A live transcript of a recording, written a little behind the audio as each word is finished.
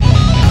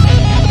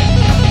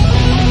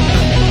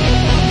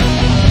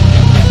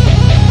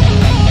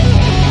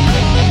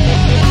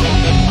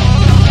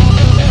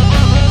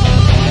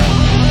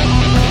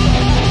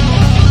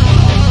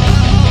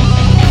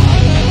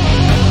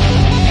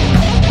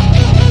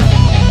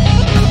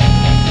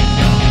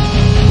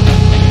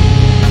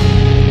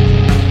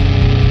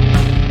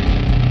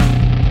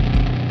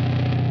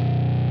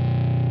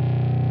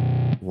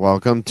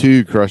Welcome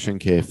to Crushing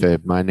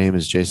Kayfabe. My name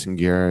is Jason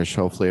Garish.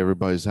 Hopefully,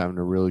 everybody's having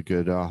a really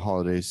good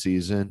holiday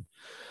season.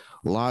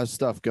 A lot of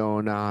stuff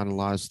going on, a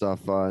lot of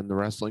stuff in the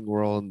wrestling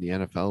world, in the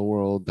NFL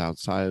world.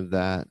 Outside of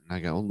that,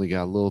 only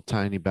got a little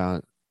tiny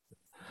amount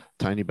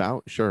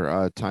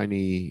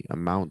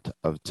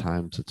of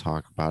time to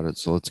talk about it.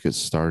 So let's get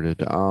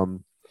started.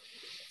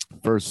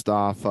 First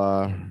off,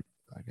 I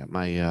got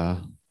my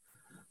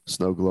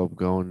snow globe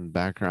going in the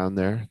background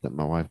there that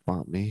my wife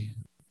bought me.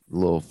 A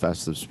little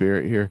festive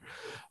spirit here.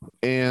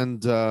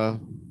 And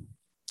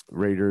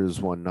Raiders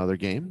won another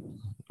game,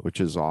 which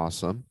is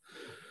awesome.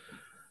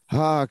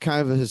 Kind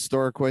of a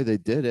historic way they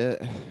did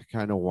it.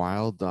 Kind of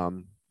wild.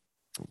 And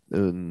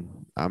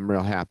I'm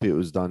real happy it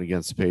was done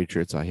against the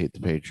Patriots. I hate the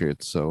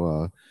Patriots,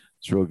 so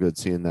it's real good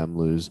seeing them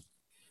lose.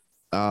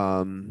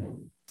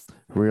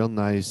 Real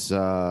nice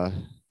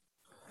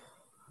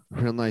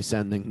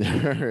ending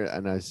there,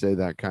 and I say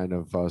that kind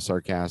of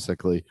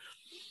sarcastically.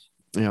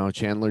 You know,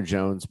 Chandler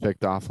Jones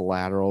picked off a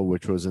lateral,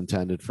 which was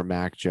intended for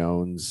Mac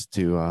Jones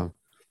to,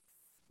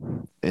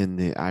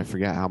 I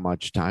forget how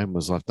much time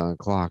was left on the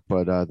clock,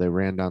 but they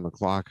ran down the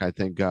clock. I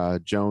think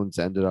Jones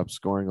ended up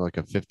scoring like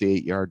a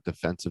 58-yard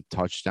defensive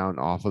touchdown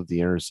off of the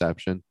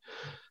interception.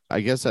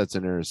 I guess that's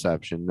an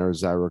interception.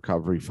 There's that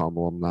recovery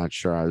fumble. I'm not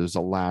sure. There's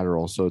a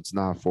lateral, so it's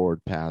not a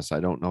forward pass.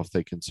 I don't know if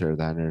they consider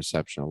that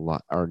interception a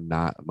lot or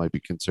not. It might be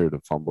considered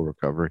a fumble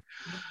recovery.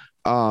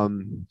 I'll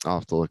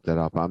have to look that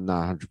up. I'm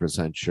not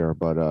 100% sure,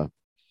 but a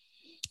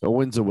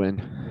win's a win.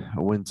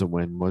 A win's a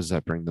win. What does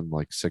that bring them?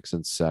 Like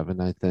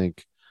 6-7, I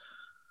think.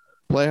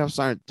 Playoffs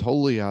aren't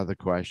totally out of the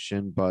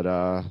question, but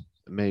it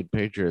made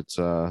Patriots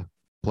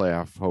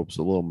playoff hopes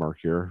a little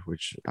murkier,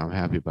 which I'm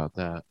happy about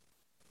that.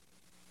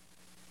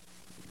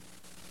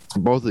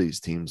 Both of these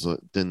teams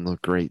didn't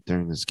look great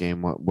during this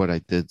game. What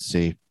I did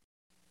see,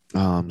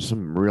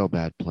 some real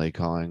bad play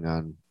calling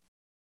on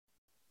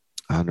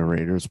the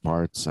Raiders'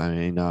 parts. I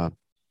mean,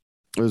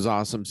 it was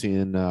awesome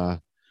seeing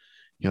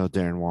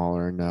Darren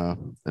Waller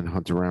and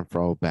Hunter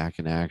Renfrow back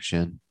in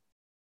action.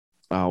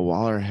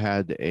 Waller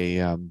had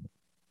a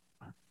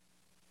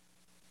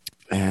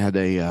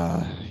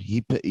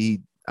he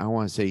I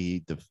want to say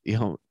he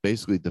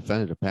basically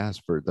defended a pass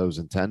for those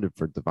intended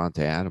for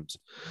Davante Adams.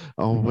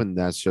 Oh, and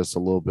that's just a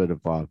little bit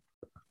of quote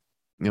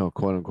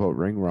unquote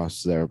ring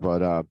rust there,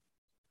 but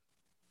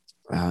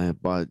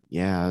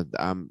yeah,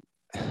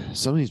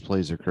 some of these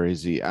plays are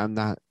crazy. I'm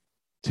not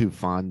too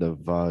fond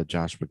of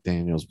Josh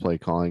McDaniels' play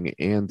calling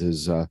and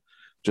his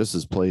just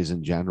his plays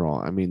in general.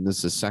 I mean, this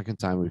is the second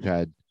time we've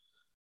had.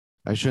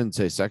 I shouldn't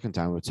say second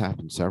time. It's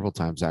happened several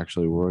times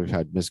actually, where we've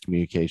had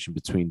miscommunication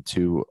between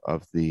two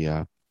of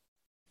the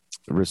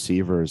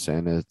receivers,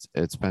 and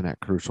it's been at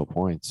crucial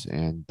points,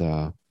 and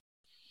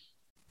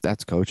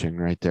that's coaching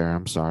right there.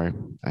 I'm sorry,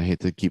 I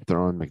hate to keep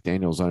throwing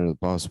McDaniels under the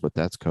bus, but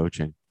that's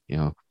coaching.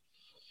 You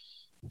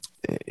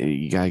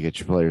gotta get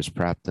your players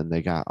prepped, and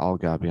they all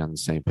gotta be on the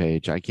same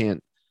page. I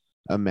can't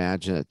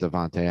imagine that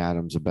Davante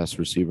Adams, the best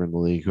receiver in the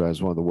league, who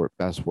has one of the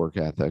best work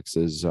ethics,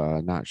 is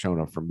not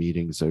showing up for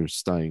meetings or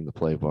studying the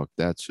playbook.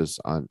 That's just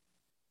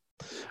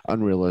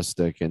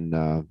unrealistic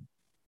and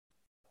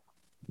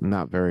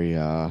not very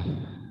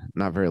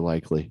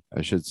likely,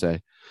 I should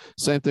say.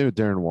 Same thing with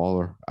Darren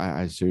Waller.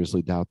 I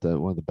seriously doubt that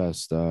one of the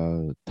best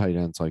tight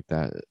ends like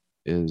that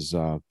is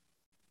not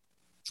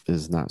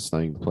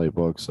studying the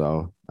playbook.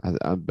 So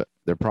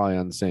they're probably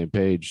on the same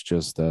page.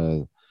 Just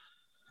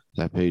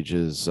that page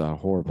is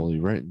horribly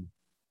written.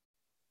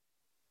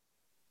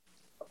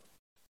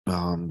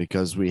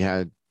 Because we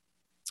had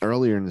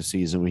earlier in the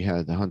season we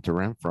had Hunter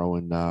Renfrow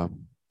and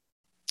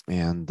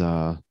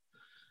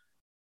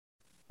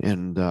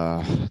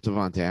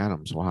Davante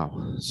Adams.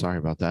 Wow, sorry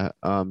about that.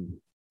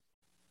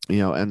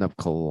 End up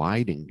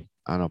colliding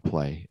on a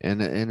play,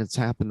 and it's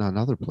happened on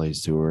other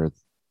plays too, where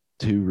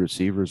two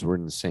receivers were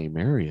in the same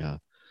area.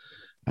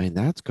 I mean,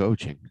 that's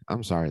coaching.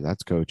 I'm sorry,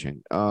 that's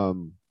coaching.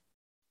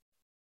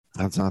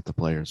 That's not the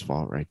player's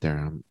fault right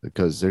there,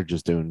 because they're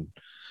just doing,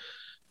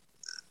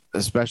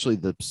 especially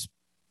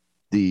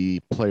the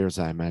players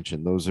I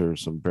mentioned. Those are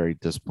some very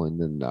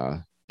disciplined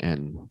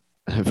and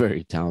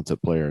very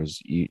talented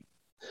players.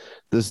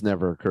 This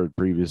never occurred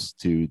previous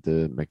to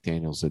the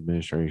McDaniels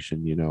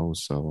administration,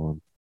 so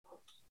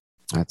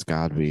that's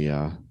got to be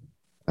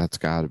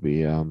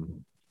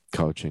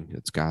coaching.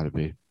 It's got to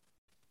be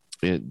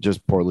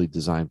just poorly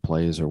designed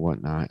plays or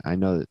whatnot. I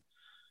know that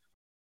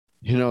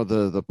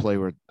the play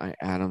where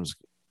Adams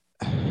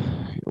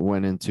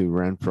went into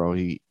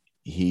Renfrow,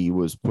 he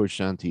was pushed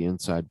onto the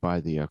inside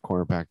by the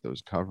cornerback that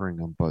was covering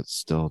him, but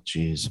still,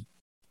 geez,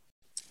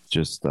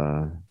 just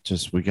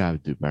we got to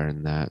do better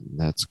than that, and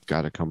that's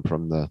got to come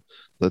from the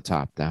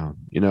top down.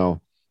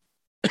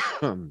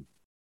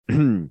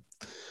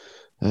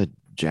 The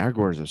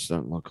Jaguars are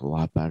starting to look a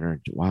lot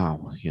better.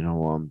 Wow,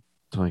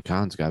 Tony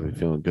Khan's got to be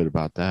feeling good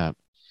about that.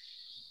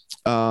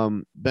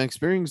 Been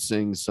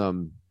experiencing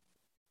some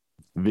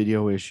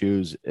video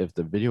issues. If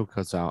the video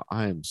cuts out,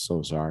 I am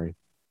so sorry.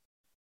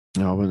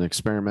 I've been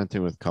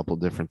experimenting with a couple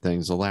different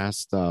things. The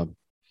last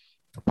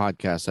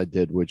podcast I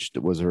did, which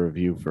was a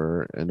review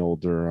for an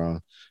older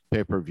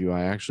pay-per-view,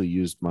 I actually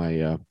used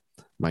my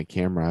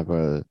camera. I have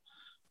a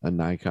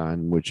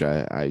Nikon, which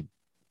I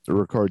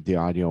record the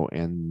audio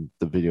and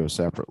the video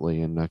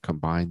separately and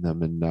combine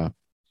them. And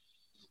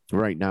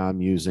right now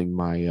I'm using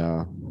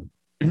my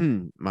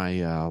my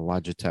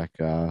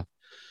Logitech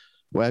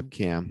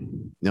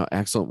webcam.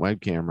 Excellent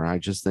web camera. I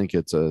just think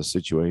it's a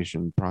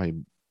situation,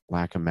 probably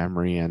lack of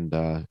memory and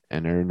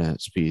internet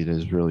speed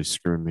is really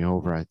screwing me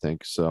over, I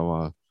think.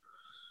 So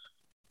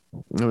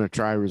I'm going to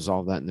try to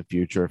resolve that in the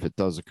future. If it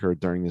does occur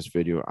during this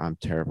video, I'm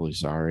terribly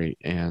sorry,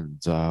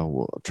 and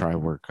we'll try to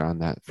work on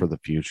that for the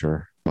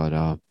future. But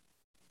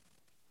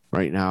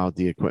right now,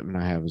 the equipment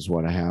I have is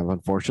what I have,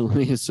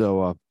 unfortunately.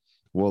 So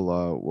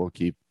we'll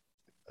keep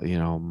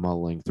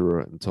muddling through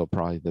it until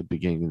probably the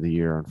beginning of the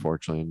year,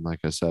 unfortunately. And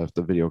like I said, if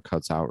the video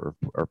cuts out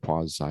or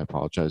pauses, I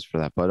apologize for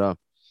that.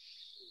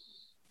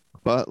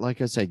 But like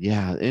I said,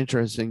 yeah,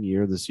 interesting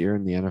year this year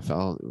in the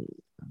NFL.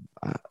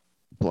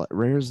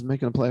 Raiders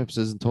making the playoffs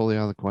isn't totally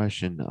out of the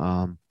question.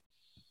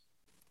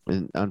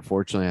 And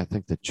unfortunately, I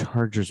think the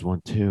Chargers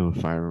won too,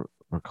 if I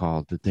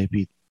recall. Did they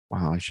beat?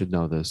 Wow, I should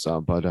know this.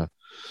 But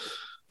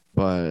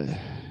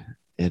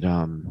it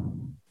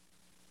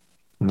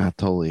not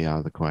totally out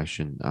of the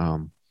question.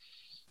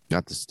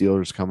 Got the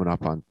Steelers coming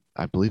up on,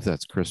 I believe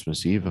that's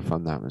Christmas Eve, if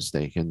I'm not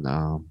mistaken.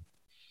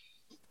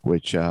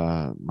 Which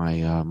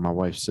my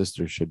wife's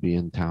sister should be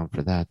in town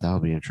for that.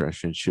 That'll be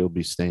interesting. She'll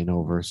be staying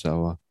over,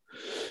 so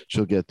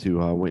she'll get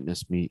to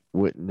witness me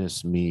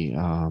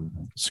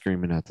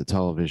screaming at the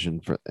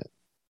television for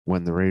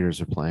when the Raiders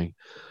are playing.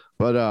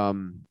 But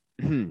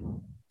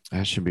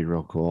that should be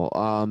real cool.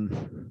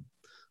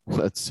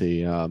 Let's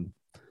see.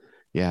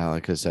 Yeah,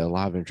 like I said, a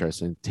lot of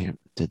interesting.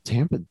 Did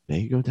Tampa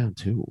Bay go down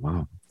too?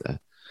 Wow,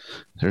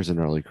 there's an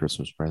early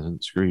Christmas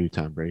present. Screw you,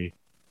 Tom Brady.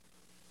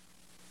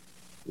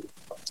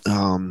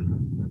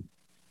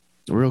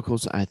 Real cool.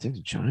 I think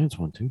the Giants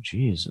won too.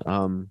 Jeez.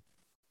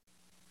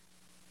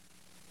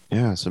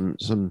 Yeah,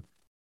 some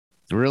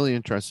really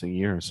interesting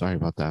year. Sorry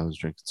about that. I was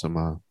drinking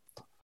some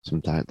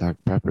Diet Dr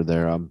Pepper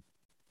there.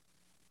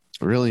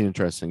 Really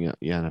interesting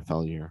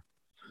NFL year,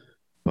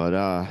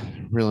 but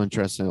real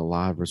interesting. A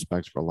lot of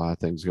respect for a lot of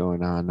things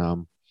going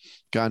on.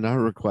 Got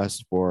another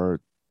request for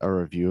a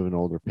review of an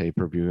older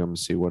pay-per-view. I'm gonna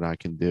see what I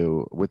can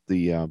do with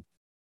the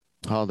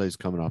holidays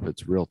coming up.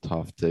 It's real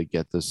tough to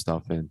get this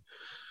stuff in.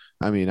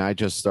 I mean, I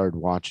just started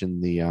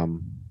watching the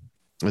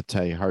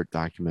Teddy Hart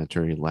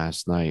documentary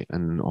last night,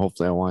 and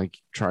hopefully I want to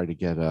try to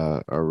get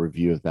a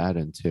review of that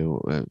into.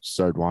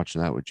 Started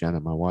watching that with Jenna,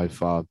 my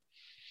wife.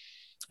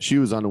 She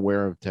was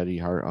unaware of Teddy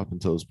Hart up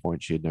until this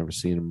point. She had never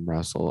seen him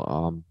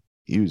wrestle.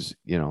 He was,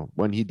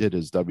 when he did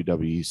his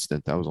WWE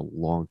stint, that was a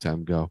long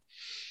time ago.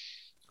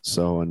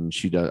 So, and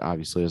she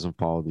obviously doesn't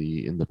follow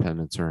the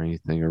independents or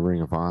anything or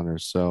Ring of Honor.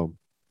 So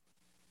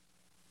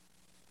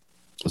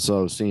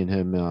seeing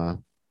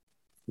him,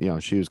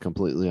 she was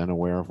completely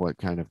unaware of what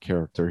kind of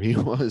character he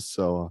was.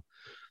 So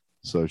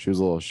she was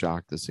a little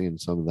shocked to seeing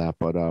some of that,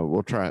 but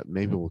we'll try it.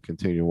 Maybe we'll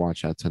continue to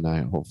watch that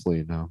tonight.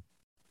 Hopefully,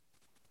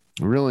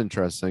 real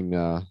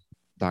interesting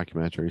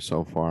documentary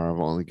so far. I've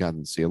only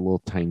gotten to see a little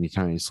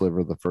tiny sliver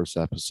of the first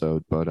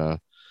episode, but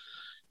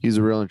he's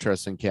a real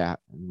interesting cat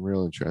and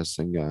real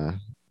interesting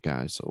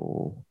guy.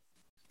 So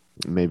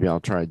maybe I'll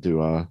try to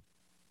do a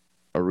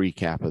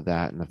recap of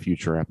that in a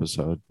future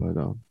episode. But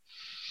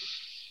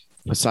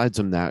besides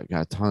from that,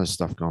 got a ton of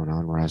stuff going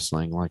on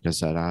wrestling. Like I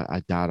said,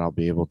 I doubt I'll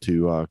be able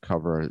to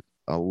cover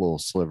a little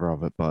sliver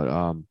of it,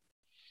 but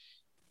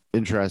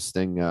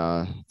interesting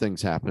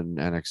things happened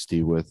in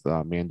NXT with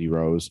Mandy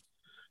Rose,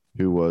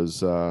 who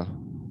was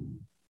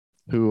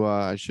who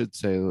I should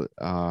say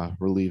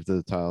relieved of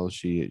the title.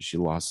 She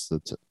lost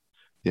the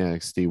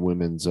NXT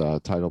Women's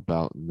title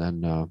belt, and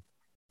then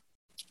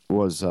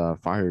was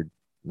fired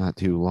not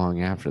too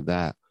long after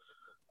that.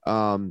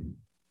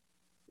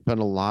 Been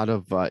a lot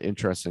of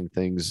interesting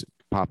things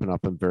popping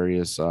up in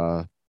various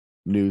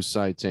news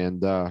sites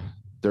and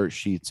dirt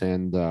sheets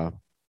and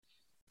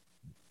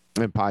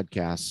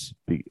podcasts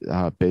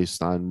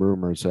based on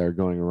rumors that are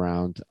going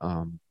around.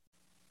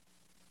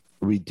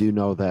 We do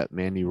know that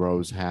Mandy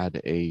Rose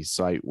had a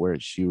site where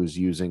she was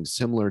using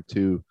similar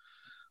to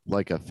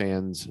like a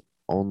fans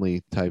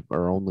only type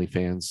or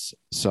OnlyFans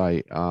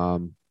site,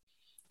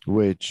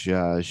 which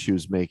she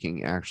was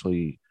making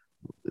actually,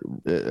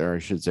 or I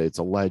should say it's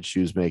alleged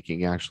she was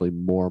making actually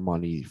more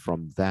money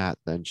from that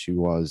than she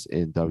was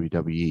in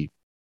WWE.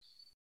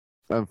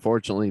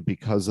 Unfortunately,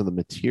 because of the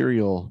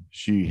material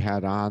she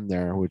had on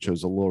there, which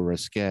was a little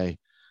risque,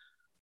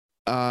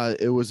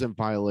 it was in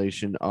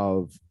violation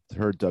of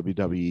her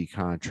WWE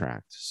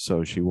contract.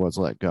 So she was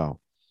let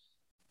go.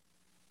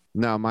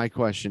 Now, my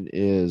question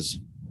is,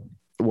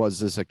 was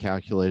this a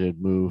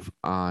calculated move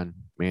on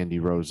Mandy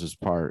Rose's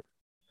part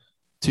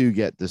to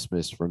get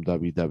dismissed from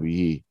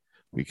WWE?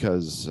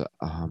 Because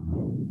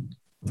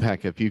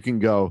heck, if you can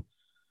go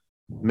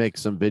make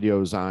some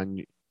videos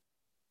on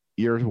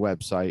your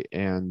website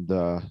and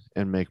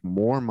make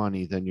more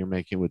money than you're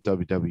making with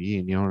WWE,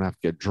 and you don't have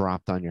to get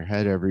dropped on your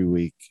head every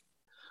week,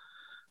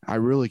 I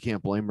really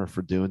can't blame her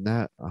for doing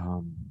that.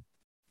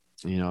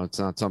 It's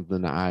not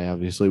something that I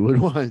obviously would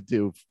want to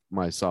do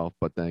myself,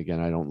 but then again,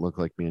 I don't look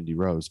like Mandy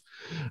Rose.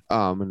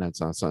 And that's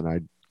not something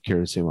I'd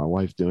care to see my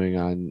wife doing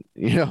on,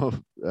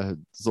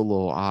 it's a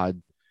little odd,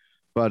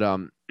 but,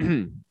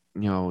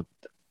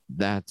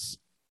 that's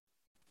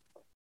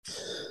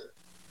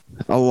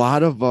a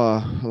lot of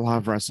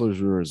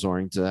wrestlers were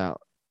resorting to that,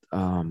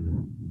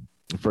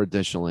 for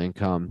additional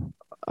income.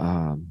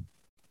 Um,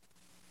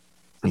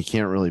 you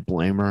can't really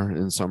blame her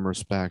in some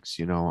respects,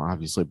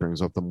 obviously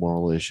brings up the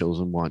moral issues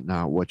and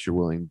whatnot, what you're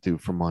willing to do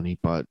for money,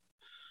 but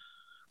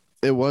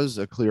it was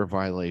a clear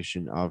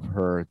violation of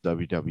her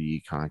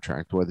WWE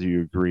contract, whether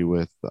you agree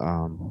with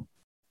them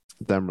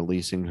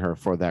releasing her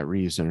for that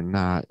reason or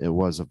not. It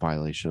was a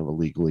violation of a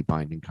legally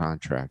binding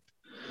contract,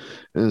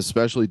 and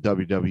especially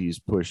WWE's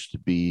push to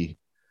be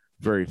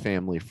very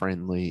family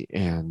friendly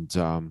and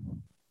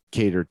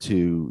cater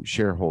to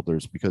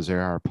shareholders because they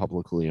are a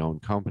publicly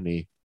owned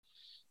company.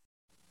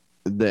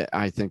 That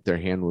I think their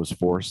hand was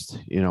forced,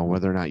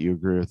 whether or not you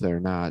agree with it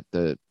or not,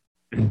 that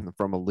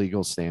from a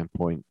legal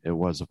standpoint, it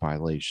was a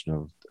violation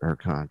of her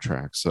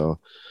contract. So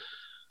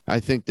I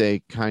think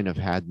they kind of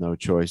had no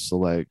choice to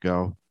let it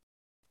go.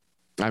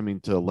 I mean,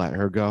 to let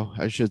her go,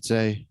 I should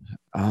say.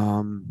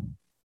 Um,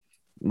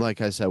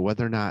 like I said,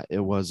 whether or not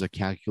it was a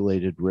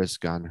calculated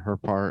risk on her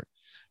part,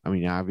 I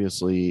mean,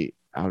 obviously,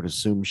 I would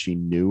assume she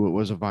knew it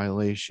was a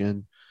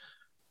violation.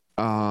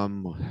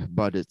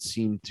 But it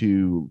seemed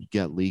to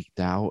get leaked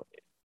out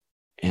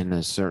in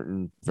a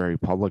certain very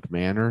public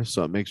manner.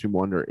 So it makes me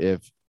wonder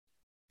if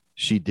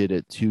she did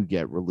it to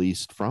get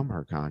released from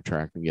her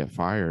contract and get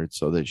fired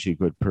so that she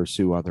could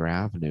pursue other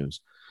avenues.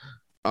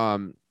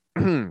 Um,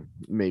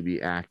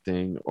 maybe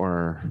acting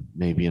or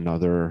maybe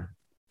another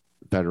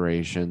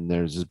federation.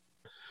 There's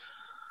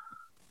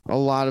a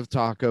lot of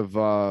talk of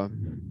her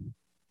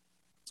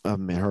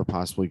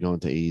possibly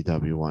going to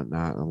AEW,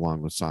 whatnot,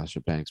 along with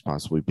Sasha Banks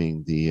possibly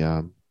being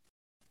the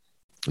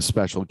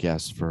special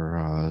guest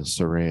for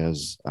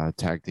Soraya's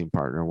tag team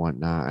partner,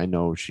 whatnot. I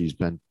know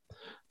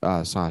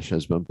Sasha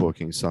has been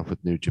booking stuff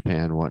with New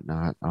Japan,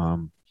 whatnot.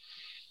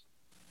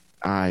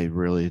 I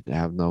really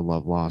have no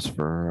love lost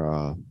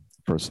for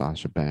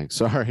Sasha Banks.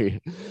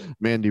 Sorry.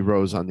 Mandy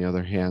Rose, on the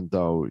other hand,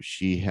 though,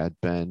 she had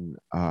been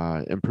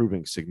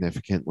improving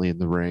significantly in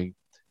the ring.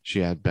 She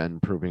had been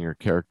improving her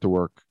character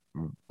work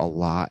a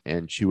lot,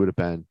 and she would have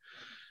been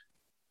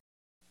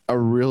a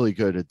really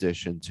good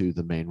addition to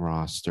the main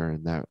roster.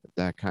 And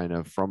that kind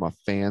of, from a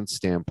fan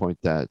standpoint,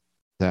 that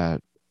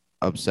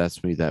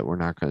upsets me that we're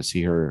not going to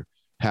see her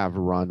have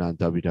a run on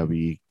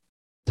WWE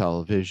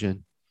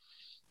television.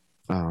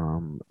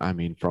 I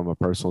mean, from a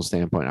personal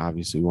standpoint,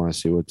 obviously, we want to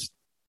see what's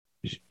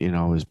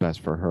is best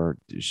for her.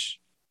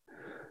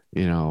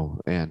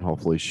 And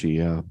hopefully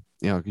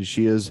because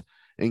she is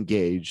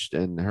engaged,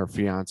 and her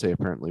fiance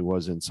apparently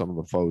was in some of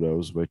the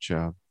photos, which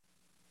I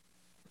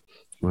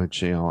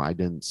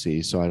didn't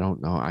see, so I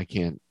don't know. I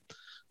can't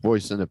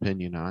voice an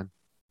opinion on.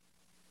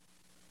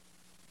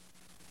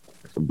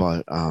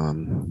 But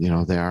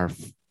they are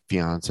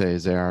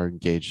fiancés, they are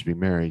engaged to be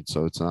married,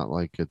 so it's not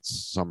like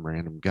it's some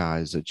random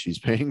guys that she's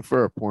paying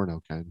for a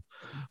porno kind.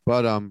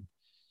 But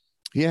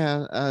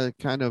yeah,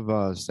 kind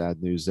of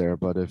sad news there.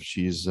 But if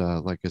she's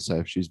like I said,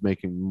 if she's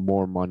making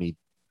more money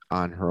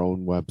on her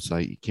own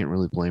website, you can't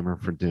really blame her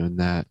for doing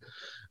that.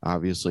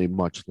 Obviously,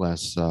 much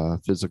less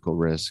physical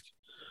risk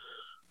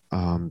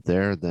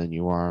there than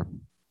you are,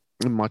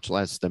 much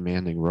less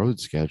demanding road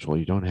schedule.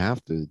 You don't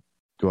have to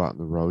go out on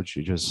the road.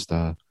 She just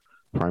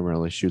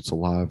primarily shoots a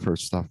lot of her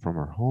stuff from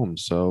her home.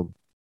 So,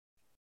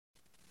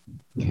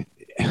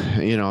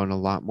 and a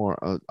lot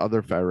more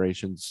other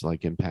federations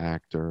like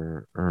Impact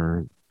or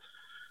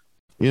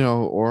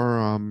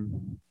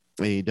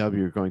AEW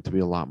are going to be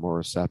a lot more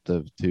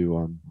receptive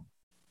to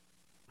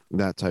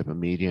that type of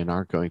media and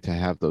aren't going to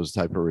have those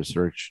type of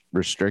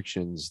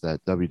restrictions that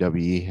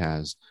WWE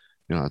has.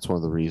 That's one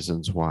of the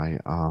reasons why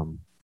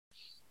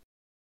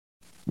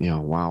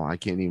wow, I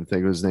can't even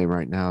think of his name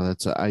right now.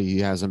 He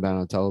hasn't been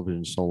on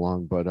television so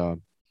long, but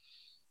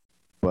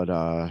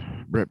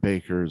Britt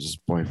Baker's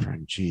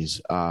boyfriend,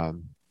 geez.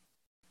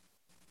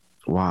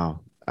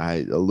 Wow, I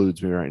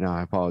eludes me right now.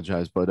 I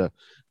apologize, but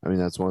I mean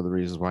that's one of the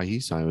reasons why he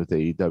signed with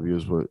AEW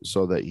is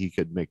so that he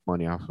could make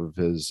money off of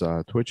his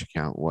Twitch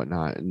account, and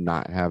whatnot, and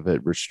not have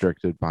it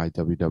restricted by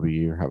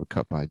WWE or have it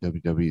cut by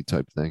WWE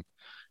type thing.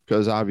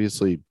 Because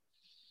obviously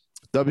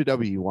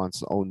WWE wants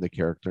to own the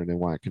character and they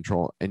want to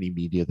control any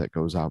media that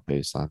goes out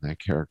based on that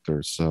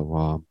character.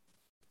 So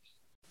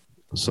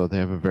they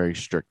have a very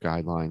strict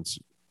guidelines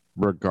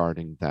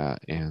regarding that.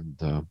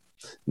 And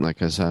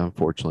like I said,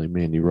 unfortunately,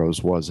 Mandy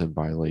Rose was in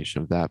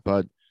violation of that.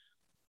 But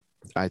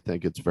I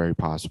think it's very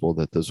possible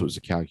that this was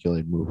a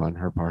calculated move on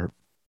her part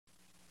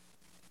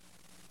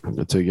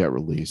to get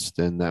released,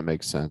 and that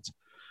makes sense.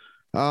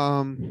 We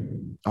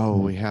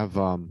have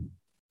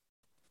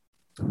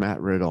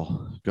Matt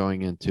Riddle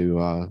going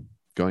into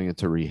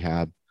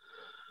rehab.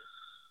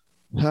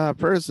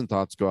 Prayers and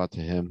thoughts go out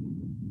to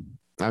him.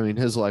 I mean,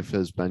 his life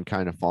has been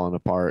kind of falling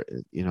apart,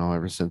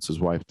 ever since his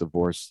wife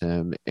divorced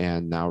him,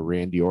 and now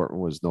Randy Orton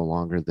was no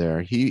longer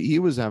there. He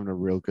was having a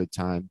real good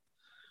time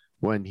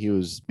when he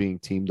was being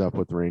teamed up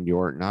with Randy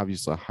Orton.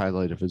 Obviously, a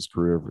highlight of his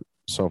career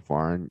so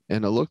far, and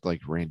it looked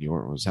like Randy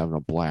Orton was having a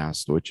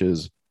blast, which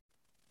is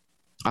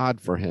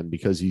odd for him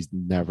because he's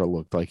never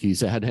looked like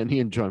he's had any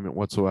enjoyment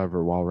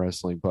whatsoever while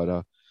wrestling.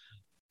 But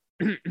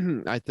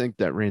I think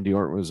that Randy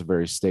Orton was a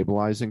very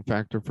stabilizing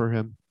factor for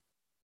him,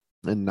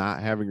 and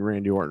not having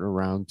Randy Orton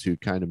around to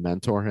kind of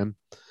mentor him.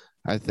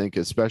 I think,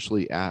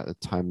 especially at a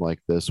time like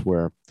this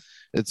where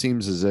it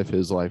seems as if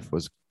his life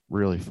was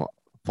really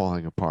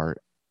falling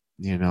apart,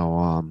 you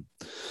know,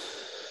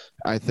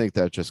 I think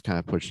that just kind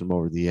of pushed him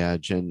over the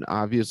edge. And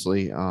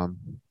obviously,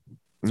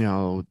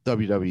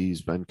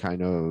 WWE's been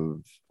kind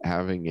of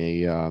having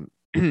a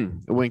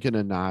wink and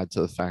a nod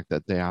to the fact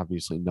that they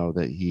obviously know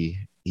that he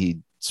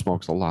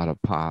smokes a lot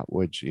of pot,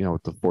 which,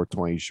 with the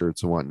 420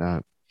 shirts and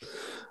whatnot.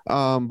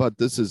 But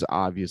this is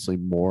obviously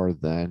more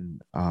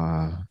than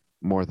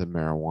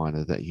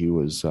marijuana that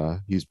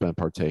he's been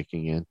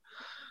partaking in.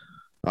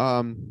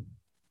 Kind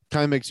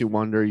of makes you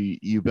wonder.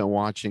 You've been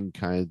watching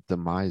kind of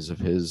demise of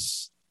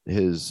his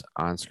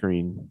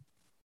on-screen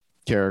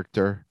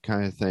character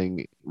kind of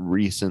thing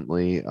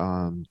recently.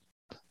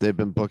 They've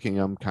been booking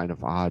him kind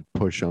of odd,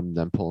 push him,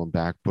 then pull him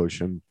back,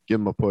 push him, give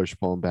him a push,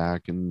 pull him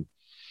back, and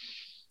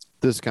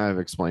this kind of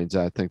explains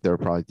that. I think they were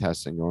probably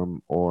testing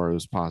him, or it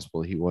was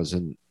possible he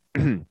wasn't.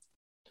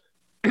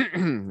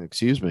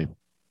 Excuse me.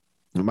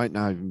 It might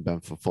not even been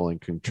fulfilling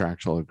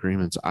contractual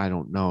agreements. I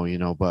don't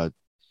know, but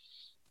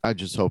I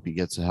just hope he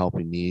gets the help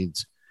he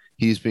needs.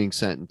 He's being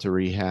sent into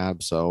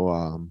rehab,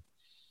 so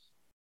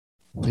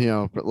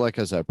but like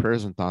I said,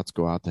 prayers and thoughts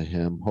go out to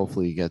him.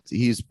 Hopefully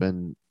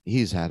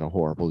he's had a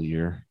horrible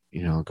year,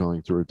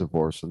 going through a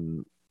divorce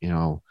and,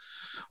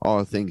 all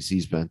the things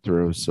he's been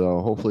through. So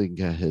hopefully he can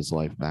get his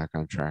life back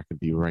on track and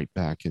be right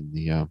back in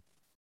the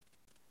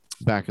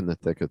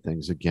thick of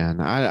things again.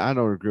 I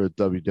don't agree with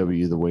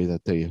WWE the way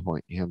that they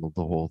handled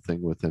the whole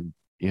thing with him.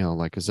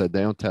 Like I said,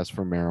 they don't test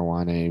for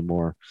marijuana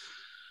anymore.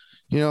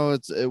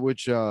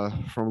 Which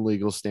from a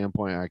legal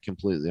standpoint, I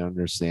completely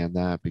understand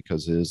that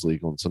because it is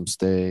legal in some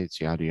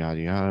states, yada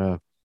yada yada.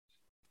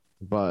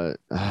 But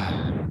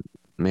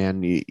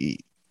man,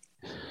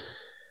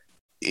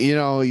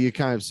 you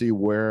kind of see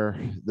where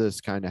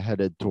this kind of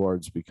headed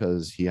towards,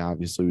 because he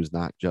obviously was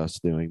not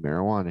just doing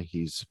marijuana.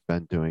 He's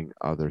been doing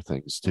other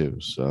things too.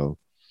 So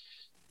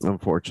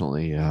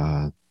unfortunately,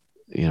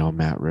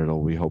 Matt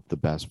Riddle, we hope the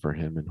best for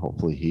him, and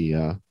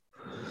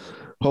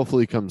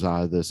hopefully comes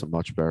out of this a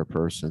much better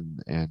person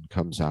and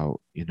comes out,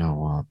 I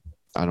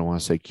don't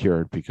want to say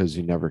cured because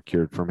he never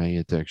cured from any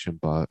addiction,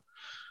 but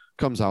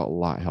comes out a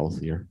lot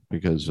healthier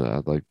because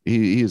like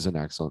he is an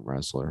excellent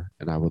wrestler,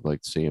 and I would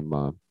like to see him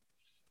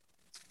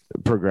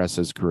progress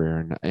his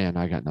career. And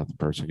I got nothing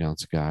personal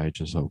against the guy. I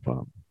just hope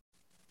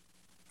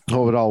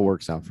it all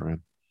works out for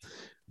him.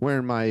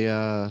 Wearing my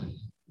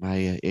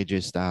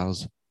AJ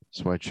Styles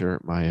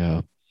sweatshirt.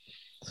 My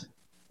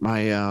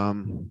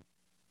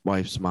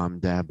wife's mom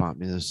and dad bought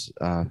me this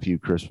a few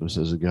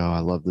Christmases ago. I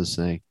love this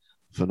thing.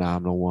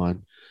 Phenomenal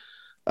one.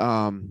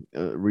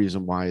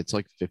 Reason why it's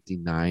like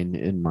 59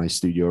 in my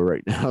studio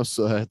right now,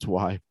 so that's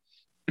why.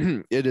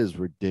 It is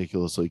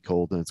ridiculously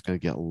cold, and it's going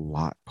to get a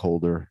lot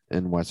colder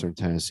in Western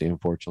Tennessee,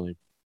 unfortunately.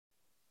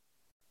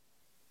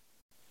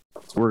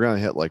 We're going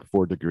to hit like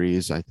 4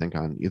 degrees, I think,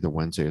 on either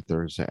Wednesday or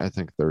Thursday. I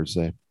think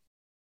Thursday.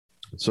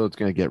 So it's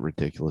going to get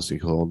ridiculously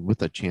cold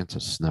with a chance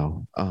of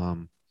snow.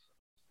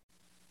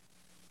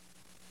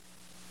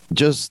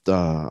 Just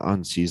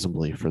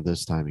unseasonably for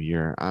this time of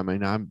year. I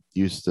mean, I'm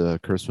used to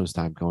Christmas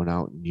time going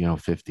out in,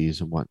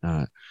 50s and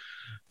whatnot.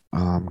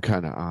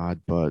 Kind of odd,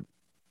 but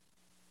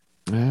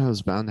yeah, it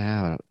was bound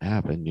to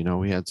happen.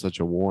 We had such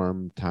a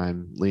warm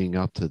time leading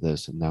up to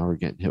this, and now we're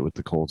getting hit with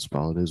the cold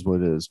spell. It is what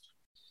it is.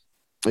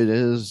 It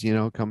is,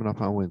 coming up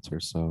on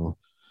winter. So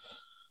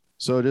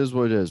it is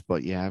what it is.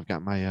 But yeah, I've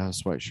got my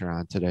sweatshirt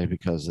on today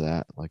because of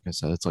that. Like I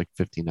said, it's like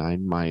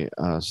 59. My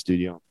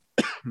studio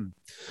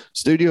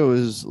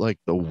is like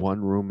the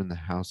one room in the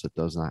house that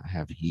does not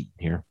have heat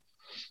in here.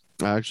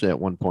 I actually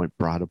at one point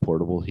brought a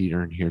portable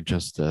heater in here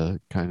just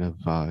to kind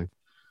of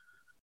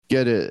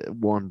get it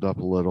warmed up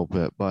a little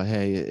bit, but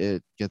hey,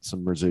 it gets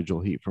some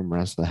residual heat from the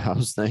rest of the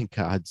house, thank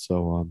God.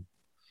 So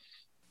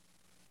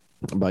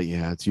but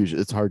yeah,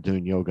 it's hard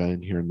doing yoga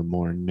in here in the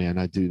morning, man.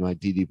 I do my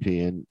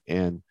DDP,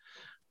 and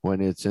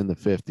when it's in the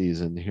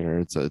 50s in here,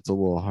 it's a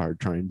little hard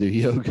trying to do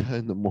yoga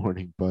in the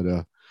morning.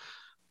 But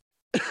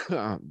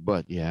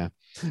but yeah,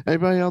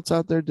 anybody else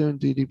out there doing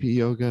DDP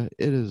yoga?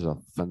 It is a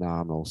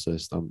phenomenal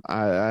system.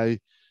 I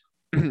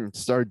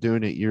started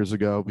doing it years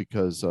ago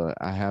because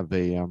I have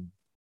a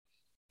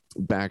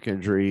back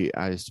injury.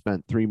 I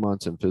spent 3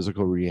 months in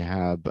physical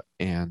rehab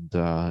and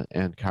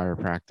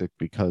chiropractic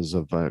because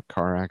of a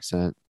car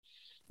accident.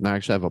 And I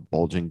actually have a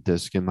bulging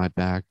disc in my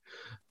back.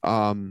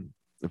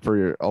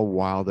 For a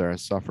while there, I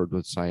suffered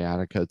with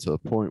sciatica to the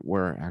point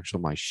where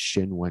actually my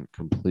shin went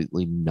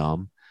completely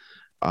numb.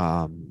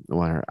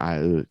 where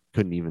I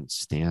couldn't even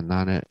stand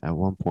on it at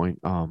one point.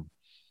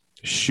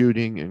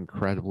 Shooting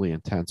incredibly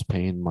intense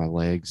pain in my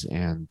legs,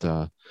 and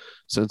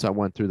since I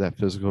went through that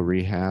physical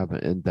rehab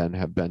and then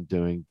have been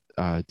doing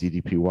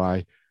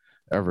DDPY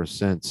ever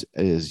since,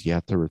 it is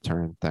yet to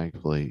return,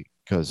 thankfully,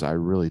 because I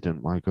really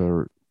didn't want to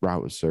go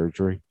route with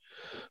surgery.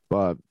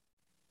 But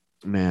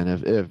man,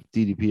 if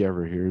DDP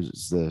ever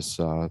hears this,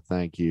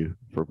 thank you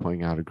for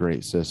putting out a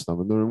great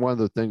system. And then one of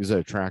the things that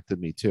attracted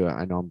me to it,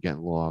 I know I'm getting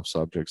a little off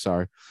subject,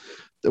 sorry,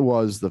 it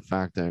was the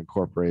fact that I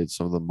incorporated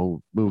some of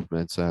the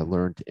movements that I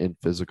learned in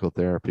physical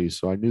therapy.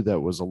 So I knew that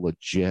was a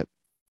legit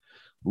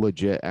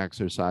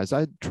exercise.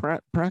 I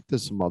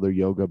practiced some other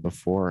yoga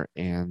before,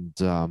 and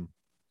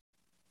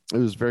it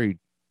was very,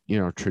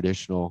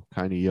 traditional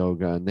kind of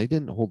yoga, and they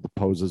didn't hold the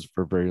poses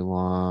for very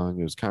long.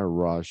 It was kind of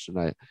rushed, and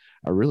I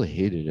really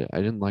hated it. I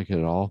didn't like it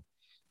at all.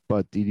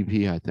 But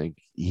DDP, I think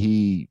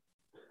he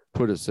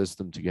put a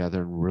system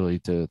together and really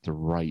did it the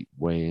right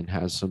way, and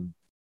has some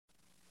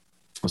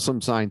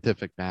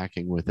scientific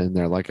backing within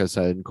there. Like I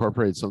said,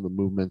 incorporated some of the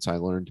movements I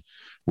learned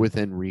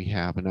within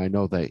rehab, and I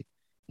know that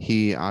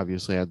he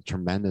obviously had a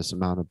tremendous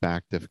amount of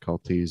back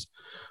difficulties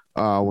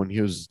when he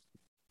was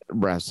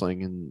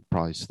wrestling, and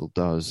probably still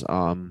does.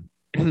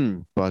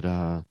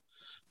 But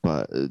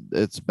but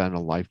it's been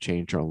a life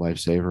changer, a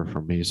lifesaver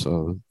for me.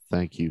 So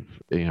thank you.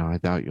 I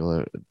doubt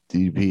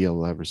DP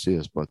will ever see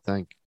this, but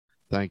thank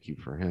you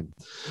for him.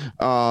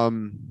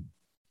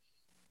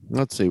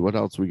 Let's see what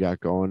else we got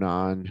going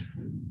on.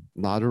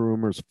 A lot of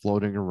rumors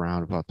floating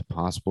around about the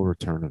possible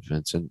return of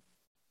Vincent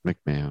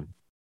McMahon.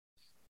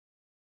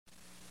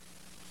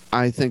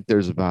 I think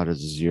there's about a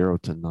 0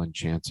 to none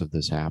chance of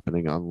this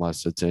happening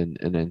unless it's in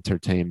an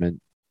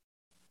entertainment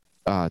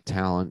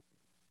talent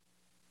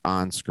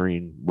on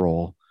screen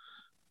role.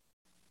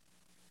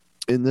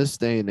 In this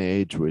day and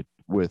age,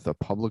 with a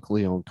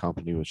publicly owned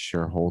company with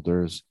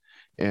shareholders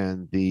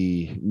and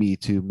the Me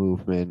Too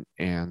movement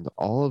and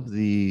all of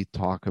the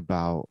talk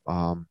about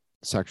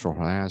sexual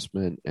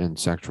harassment and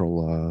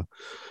sexual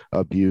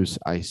abuse,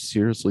 I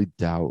seriously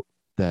doubt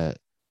that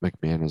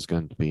McMahon is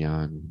going to be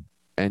on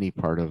any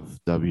part of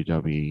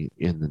WWE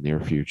in the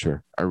near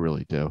future. I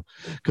really do,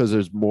 because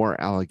there's more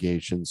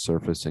allegations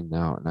surfacing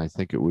now, and I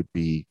think it would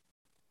be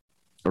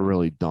a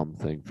really dumb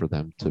thing for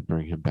them to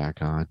bring him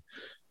back on.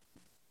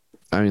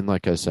 I mean,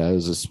 like I said,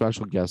 as a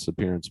special guest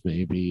appearance,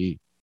 maybe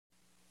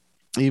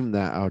even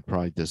that, I would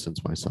probably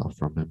distance myself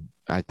from him.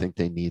 I think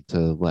they need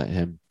to let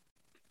him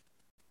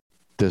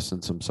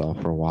distance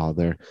himself for a while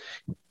there.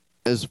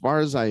 As far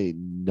as I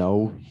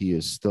know, he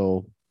is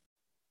still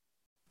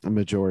a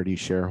majority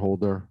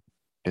shareholder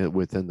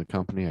within the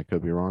company. I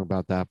could be wrong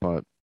about that,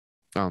 but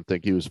I don't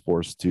think he was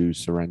forced to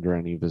surrender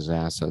any of his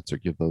assets or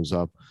give those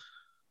up.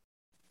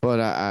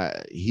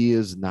 But he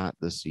is not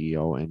the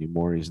CEO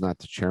anymore. He's not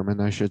the chairman,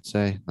 I should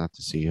say. Not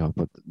the CEO,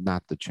 but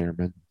not the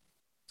chairman,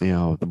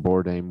 the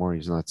board anymore.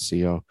 He's not the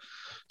CEO.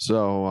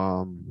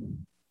 So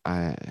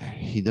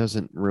he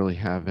doesn't really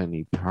have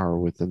any power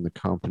within the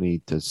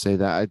company to say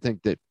that. I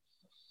think that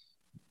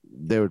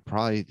they would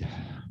probably,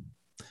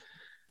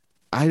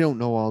 I don't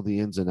know all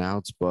the ins and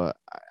outs, but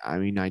I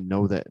mean, I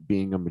know that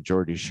being a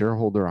majority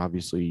shareholder,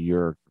 obviously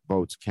your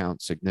votes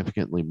count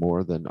significantly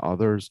more than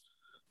others.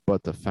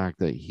 But the fact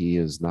that he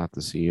is not the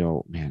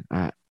CEO, man,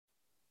 I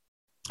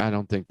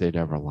don't think they'd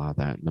ever allow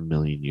that in a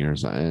million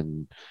years.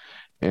 And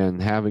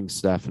having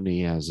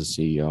Stephanie as a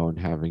CEO and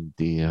having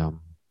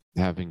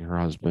having her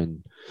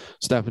husband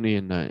Stephanie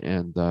and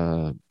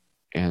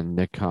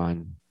Nick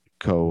Khan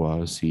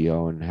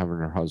co-CEO, and having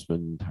her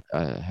husband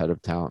head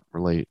of talent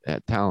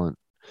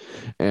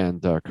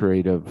and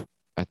creative,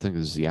 I think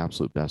this is the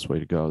absolute best way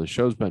to go. The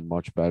show's been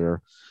much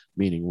better,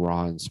 meaning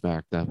Raw and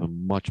SmackDown have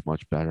been much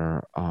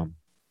better.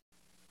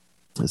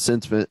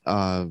 Since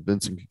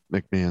Vincent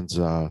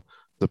McMahon's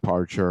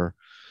departure,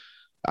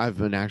 I've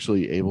been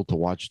actually able to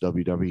watch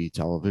WWE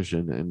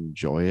television and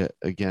enjoy it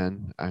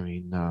again. I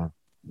mean,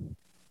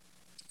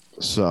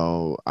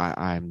 so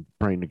I'm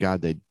praying to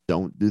God they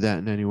don't do that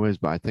in any ways,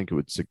 but I think it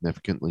would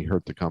significantly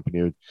hurt the company.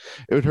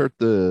 It would hurt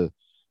the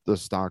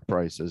stock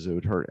prices. It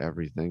would hurt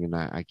everything, and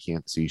I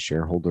can't see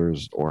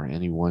shareholders or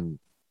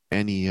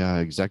any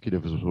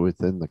executives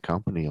within the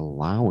company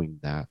allowing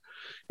that.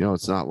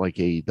 It's not like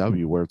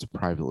AEW where it's a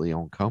privately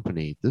owned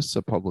company. This is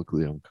a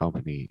publicly owned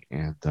company,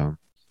 and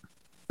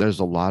there's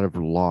a lot of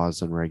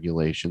laws and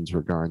regulations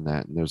regarding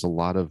that, and there's a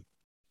lot of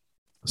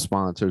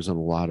sponsors and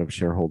a lot of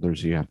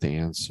shareholders you have to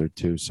answer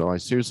to. So I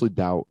seriously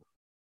doubt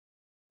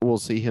we'll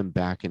see him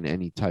back in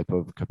any type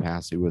of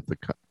capacity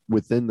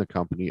within the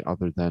company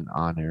other than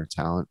on-air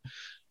talent.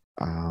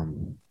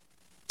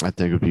 I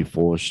think it would be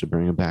foolish to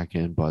bring him back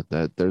in, but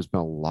there's been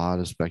a lot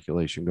of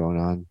speculation going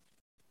on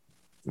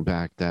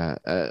back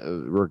that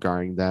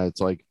regarding that.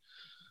 It's like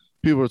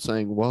people are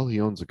saying, well,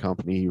 he owns a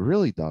company. He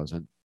really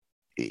doesn't.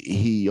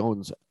 He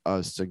owns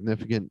a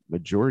significant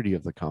majority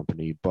of the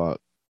company,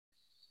 but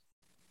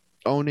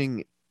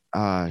owning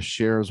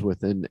shares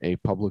within a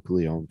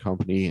publicly owned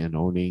company and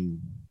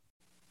owning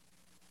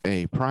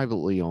a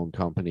privately owned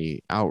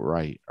company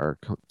outright are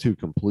two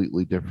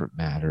completely different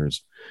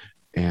matters.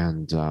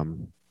 And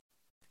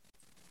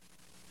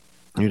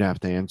you'd have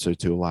to answer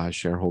to a lot of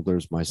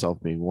shareholders,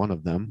 myself being one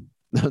of them.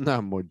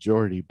 Not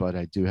majority, but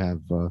I do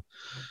have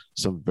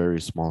some very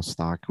small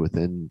stock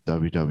within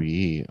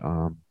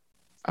WWE.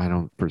 I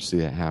don't foresee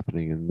that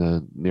happening in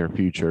the near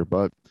future,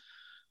 but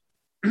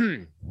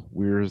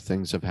weird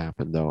things have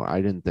happened. Though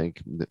I didn't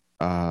think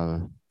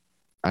McMahon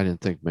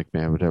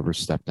would ever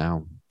step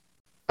down.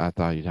 I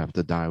thought he'd have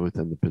to die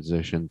within the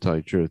position. To tell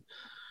you the truth,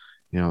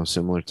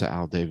 similar to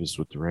Al Davis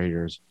with the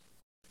Raiders.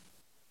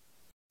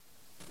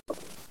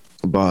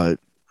 But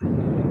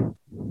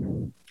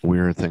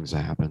weird things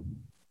happen.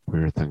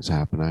 Weird things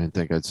happen. I didn't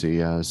think I'd see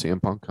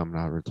CM Punk coming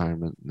out of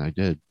retirement, and I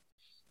did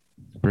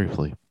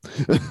briefly.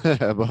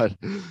 But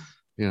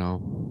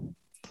a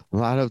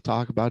lot of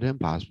talk about him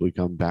possibly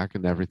coming back,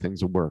 and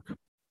everything's a work.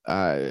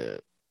 I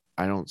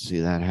don't see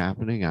that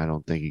happening. I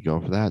don't think he'd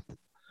go for that.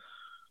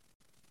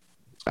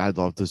 I'd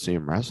love to see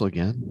him wrestle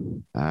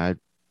again. I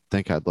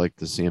think I'd like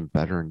to see him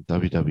better in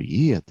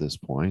WWE at this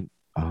point.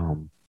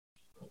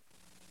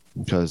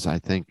 Because I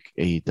think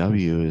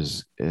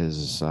AEW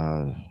is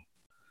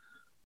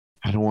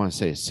I don't want to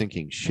say a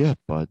sinking ship,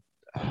 but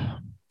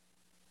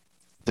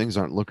things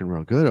aren't looking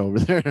real good over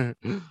there.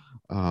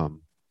 I'd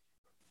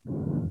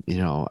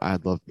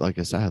love, like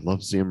I said, I'd love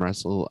to see him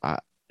wrestle.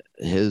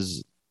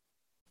 His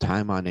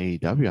time on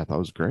AEW, I thought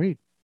was great.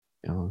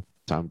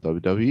 Time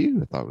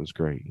WWE, I thought was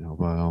great.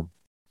 But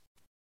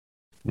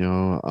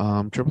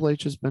Triple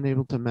H has been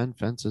able to mend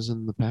fences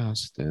in the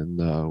past,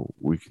 and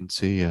we can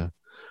see.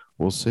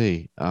 We'll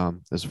see.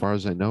 As far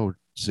as I know,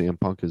 CM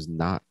Punk is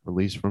not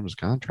released from his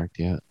contract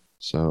yet,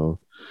 so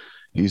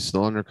he's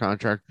still under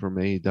contract from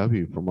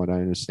AEW. From what I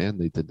understand,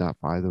 they did not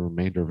buy the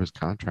remainder of his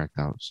contract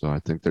out, so I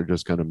think they're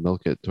just going to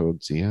milk it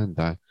towards the end.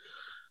 I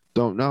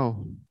don't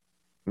know,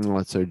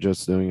 unless they're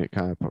just doing it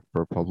kind of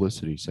for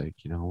publicity's sake.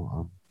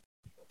 A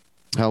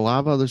lot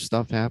of other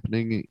stuff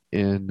happening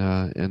in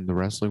the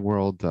wrestling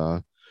world.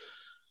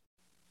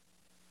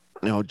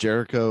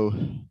 Jericho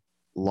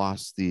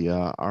lost the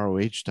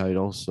ROH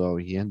title, so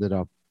he ended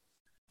up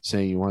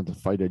saying he wanted to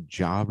fight a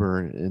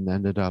jobber and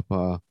ended up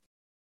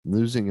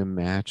losing a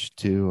match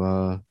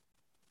to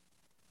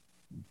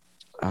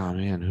oh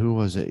man, who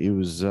was it? It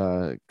was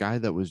a guy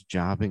that was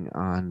jobbing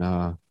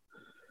on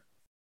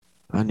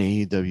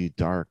AEW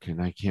Dark,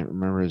 and I can't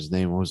remember his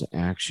name. It was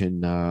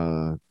Action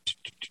Action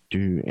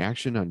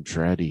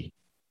Andretti.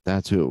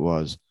 That's who it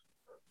was.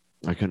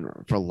 I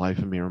couldn't for the life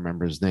of me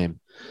remember his name.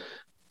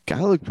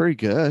 Guy looked pretty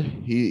good.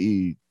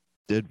 He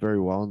did very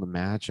well in the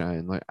match.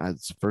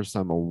 It's the first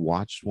time I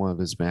watched one of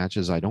his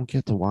matches. I don't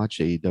get to watch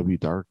AEW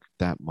Dark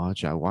that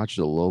much. I watched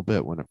it a little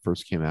bit when it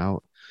first came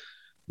out,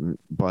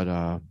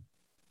 but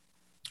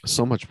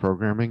so much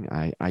programming.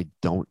 I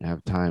don't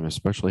have time,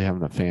 especially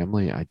having a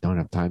family. I don't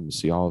have time to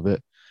see all of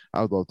it.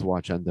 I would love to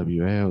watch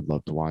NWA. I would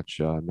love to watch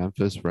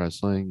Memphis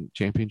Wrestling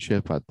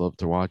Championship. I'd love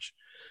to watch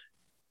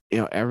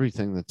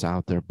everything that's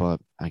out there,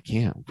 but I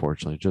can't,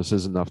 unfortunately. It just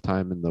isn't enough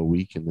time in the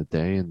week and the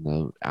day and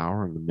the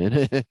hour and the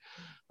minute.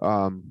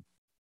 I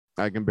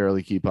can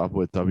barely keep up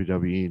with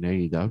WWE and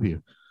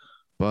AEW.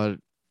 But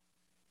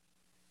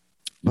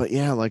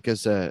yeah, like I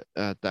said,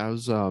 that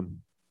was a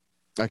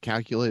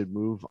calculated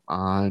move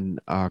on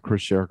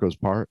Chris Jericho's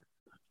part.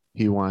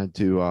 He wanted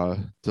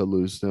to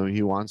lose to him.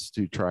 He wants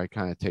to try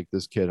kind of take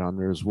this kid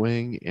under his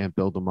wing and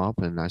build him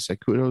up. And I said,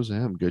 kudos to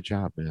him. Good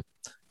job, man.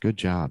 Good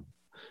job.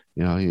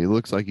 He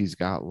looks like he's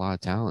got a lot of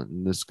talent,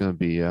 and this is going to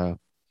be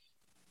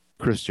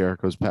Chris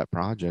Jericho's pet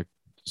project.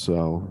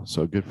 So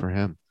good for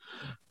him.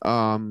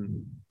 What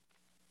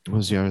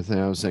was the other thing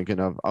I was thinking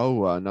of?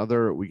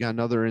 Oh, we got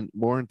another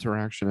more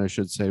interaction, I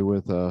should say,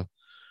 with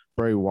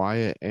Bray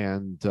Wyatt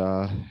and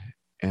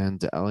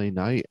LA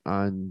Knight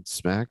on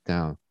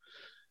SmackDown.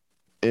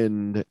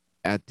 And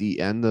at the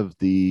end of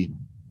the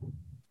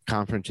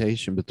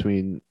confrontation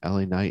between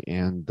LA Knight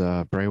and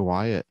Bray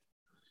Wyatt,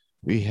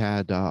 we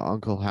had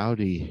Uncle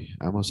Howdy.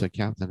 I almost said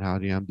Captain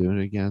Howdy. I'm doing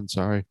it again.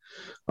 Sorry.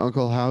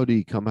 Uncle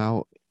Howdy come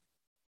out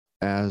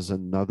as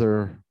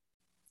another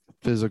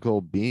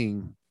physical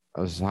being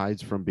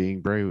aside from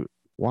being Bray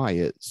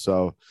Wyatt.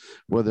 So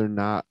whether or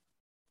not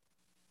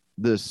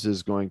this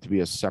is going to be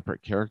a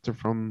separate character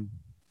from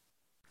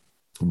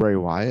Bray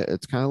Wyatt,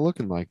 it's kind of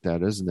looking like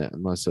that, isn't it?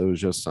 Unless it was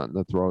just something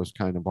that throws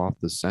kind of off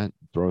the scent,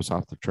 throws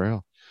off the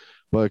trail.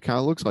 But it kind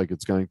of looks like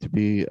it's going to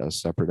be a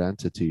separate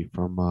entity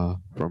from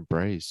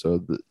Bray.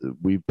 So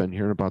we've been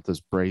hearing about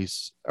this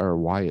Brace or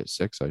Wyatt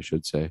 6, I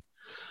should say.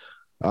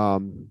 I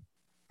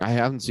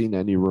haven't seen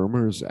any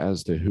rumors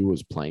as to who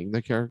was playing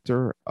the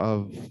character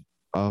of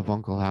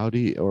Uncle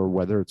Howdy, or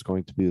whether it's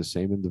going to be the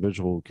same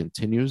individual who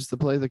continues to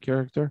play the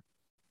character.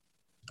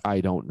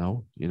 I don't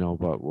know,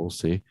 but we'll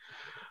see.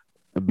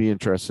 It'd be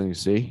interesting to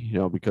see,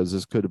 because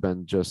this could have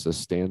been just a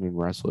standing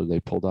wrestler they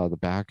pulled out of the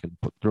back and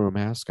threw a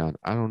mask on.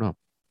 I don't know.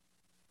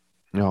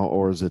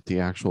 Or is it the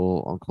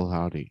actual Uncle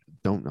Howdy?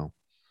 Don't know.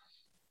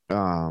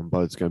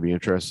 But it's going to be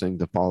interesting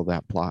to follow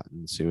that plot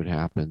and see what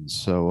happens.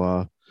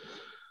 So,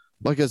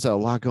 like I said, a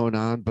lot going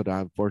on, but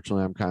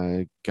unfortunately, I'm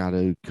kind of got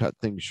to cut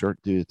things short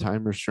due to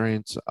time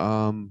restraints.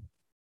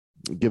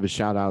 Give a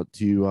shout out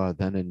to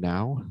Then and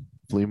Now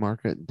Flea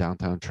Market in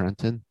downtown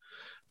Trenton.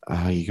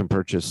 You can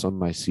purchase some of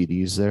my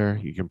CDs there.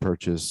 You can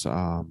purchase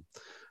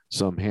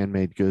some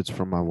handmade goods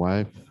from my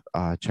wife.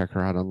 Check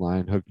her out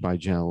online, Hooked by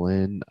Jenna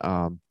Lynn.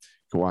 You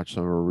can watch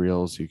some of her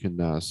reels. You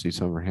can see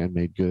some of her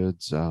handmade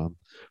goods.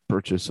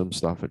 Purchase some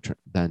stuff at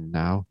Then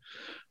Now.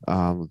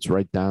 It's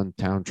right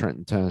downtown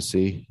Trenton,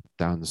 Tennessee,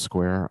 down the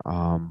square.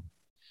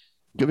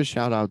 Give a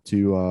shout out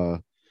to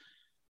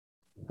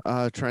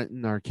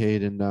Trenton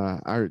Arcade and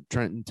our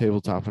Trenton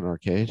Tabletop and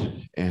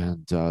Arcade,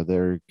 and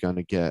they're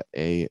gonna get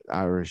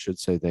or I should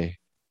say they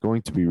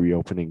going to be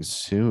reopening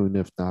soon,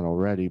 if not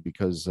already,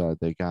 because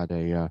they got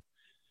a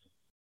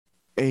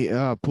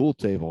pool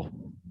table,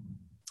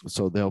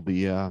 so they'll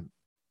be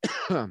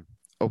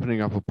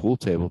opening up a pool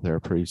table there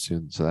pretty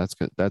soon. So that's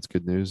good. That's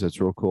good news.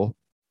 That's real cool.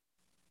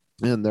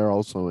 And they're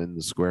also in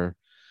the square,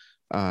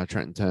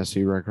 Trenton,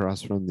 Tennessee, right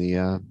across from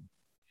the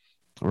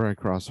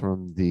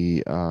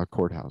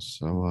courthouse.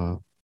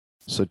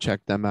 So check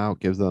them out.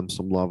 Give them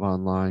some love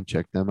online.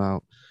 Check them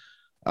out.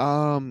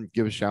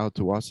 Give a shout out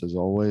to us as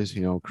always.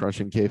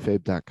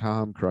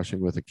 Crushingkayfabe.com, crushing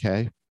with a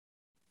K.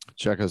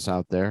 Check us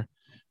out there.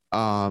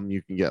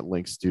 You can get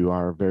links to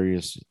our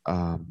various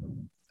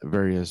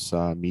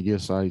media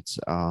sites.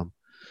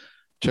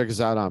 Check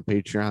us out on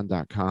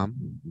patreon.com.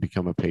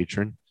 Become a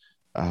patron.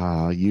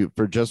 You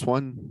for just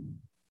 $1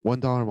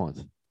 a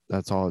month.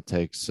 That's all it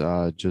takes.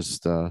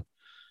 Just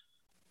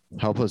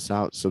help us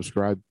out.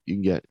 Subscribe. You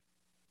can get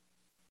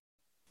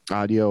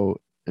audio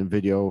and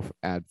video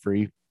ad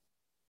free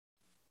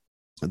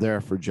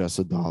there for just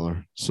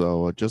 $1.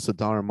 So just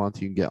 $1 a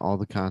month, you can get all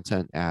the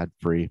content ad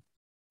free.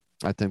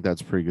 I think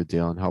that's a pretty good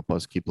deal and help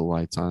us keep the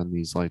lights on.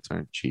 These lights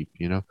aren't cheap.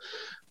 Yeah,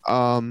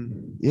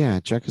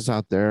 check us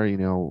out there.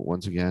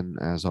 Once again,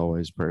 as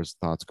always, prayers,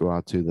 thoughts go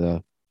out to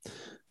the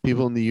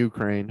people in the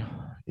Ukraine.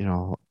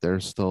 They're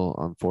still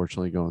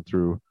unfortunately going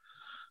through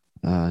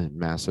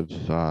massive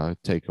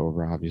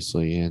takeover,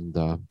 obviously, and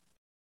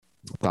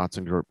thoughts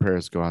and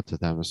prayers go out to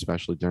them,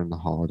 especially during the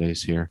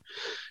holidays here.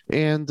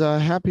 And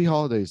happy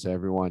holidays to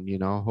everyone.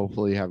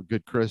 Hopefully you have a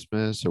good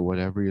Christmas or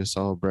whatever you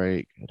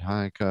celebrate, good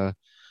Hanukkah,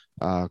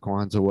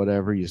 Kwanzaa,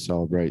 whatever you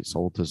celebrate,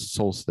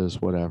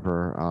 solstice,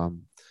 whatever.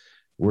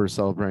 We're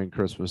celebrating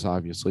Christmas,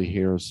 obviously,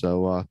 here.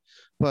 So,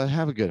 but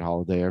have a good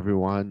holiday,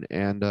 everyone.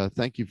 And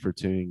thank you for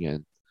tuning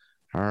in.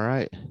 All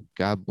right.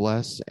 God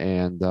bless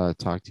and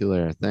talk to you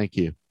later. Thank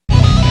you.